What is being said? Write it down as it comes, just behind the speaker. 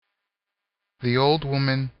The Old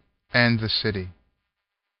Woman and the City.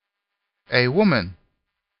 A woman,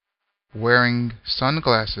 wearing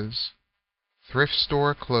sunglasses, thrift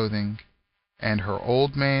store clothing, and her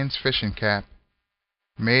old man's fishing cap,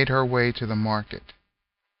 made her way to the market.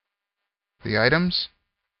 The items: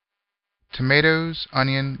 tomatoes,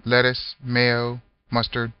 onion, lettuce, mayo,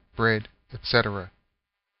 mustard, bread, etc.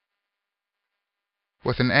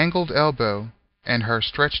 With an angled elbow and her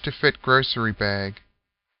stretched-to-fit grocery bag,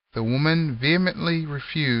 the woman vehemently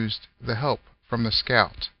refused the help from the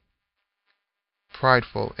scout.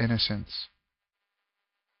 Prideful innocence.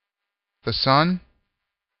 The sun,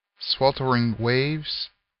 sweltering waves,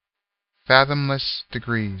 fathomless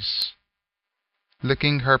degrees.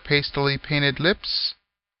 Licking her pastily painted lips.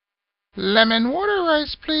 "Lemon water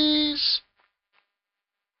ice, please."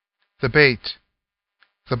 The bait,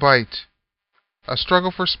 the bite, a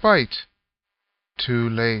struggle for spite. Too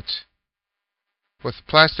late. With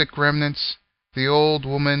plastic remnants, the old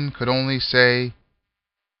woman could only say,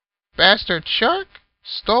 "Bastard shark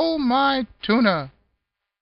stole my tuna."